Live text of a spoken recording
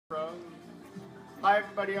Hi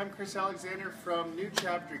everybody, I'm Chris Alexander from New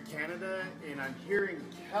Chapter Canada, and I'm here in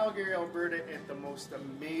Calgary, Alberta at the most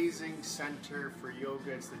amazing center for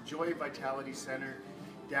yoga. It's the Joy Vitality Center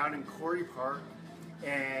down in Corey Park,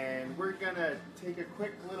 and we're going to take a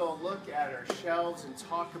quick little look at our shelves and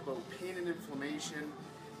talk about pain and inflammation.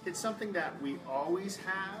 It's something that we always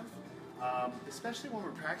have, especially when we're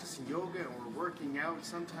practicing yoga and we're working out.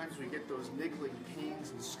 Sometimes we get those niggling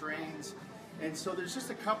pains and strains. And so there's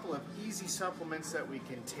just a couple of easy supplements that we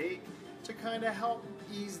can take to kind of help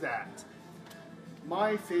ease that.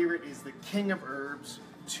 My favorite is the king of herbs,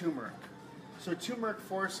 turmeric. So Turmeric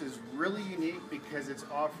Force is really unique because it's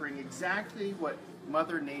offering exactly what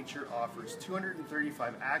Mother Nature offers,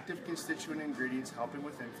 235 active constituent ingredients helping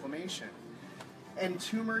with inflammation. And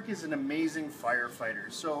turmeric is an amazing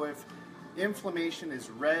firefighter. So if inflammation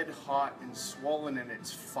is red, hot, and swollen and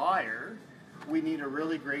it's fire, we need a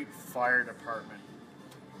really great fire department.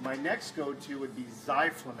 My next go-to would be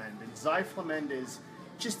Zyflamend, and Zyflamend is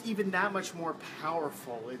just even that much more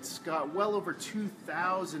powerful. It's got well over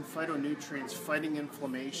 2,000 phytonutrients fighting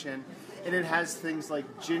inflammation, and it has things like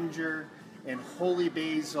ginger and holy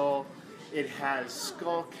basil. It has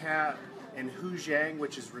skullcap and hujang,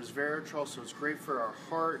 which is resveratrol, so it's great for our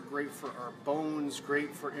heart, great for our bones,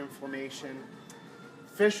 great for inflammation.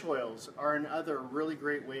 Fish oils are another really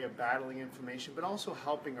great way of battling inflammation, but also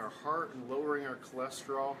helping our heart and lowering our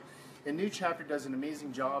cholesterol. And New Chapter does an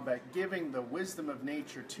amazing job at giving the wisdom of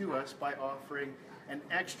nature to us by offering an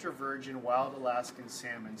extra virgin wild Alaskan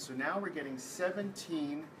salmon. So now we're getting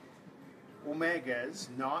 17 omegas,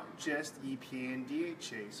 not just EPA and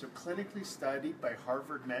DHA. So clinically studied by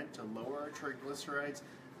Harvard Med to lower our triglycerides,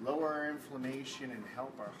 lower our inflammation, and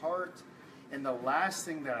help our heart. And the last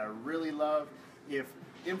thing that I really love, if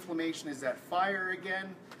inflammation is that fire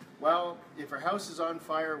again, well, if our house is on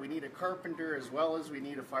fire, we need a carpenter as well as we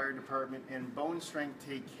need a fire department, and Bone Strength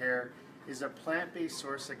Take Care is a plant-based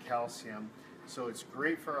source of calcium. So it's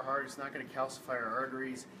great for our heart, it's not going to calcify our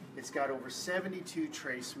arteries. It's got over 72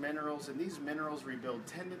 trace minerals, and these minerals rebuild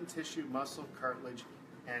tendon tissue, muscle, cartilage,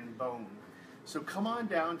 and bone. So come on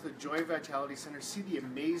down to the Joy Vitality Center, see the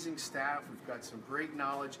amazing staff. We've got some great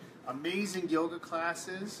knowledge, amazing yoga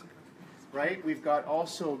classes. Right, we've got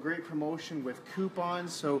also a great promotion with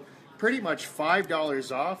coupons, so pretty much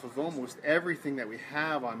 $5 off of almost everything that we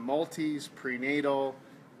have on multis, prenatal,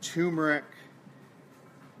 turmeric,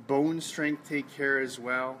 Bone Strength Take Care as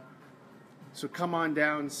well. So come on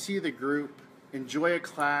down, see the group, enjoy a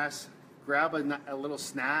class, grab a little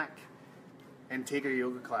snack, and take a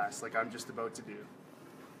yoga class like I'm just about to do.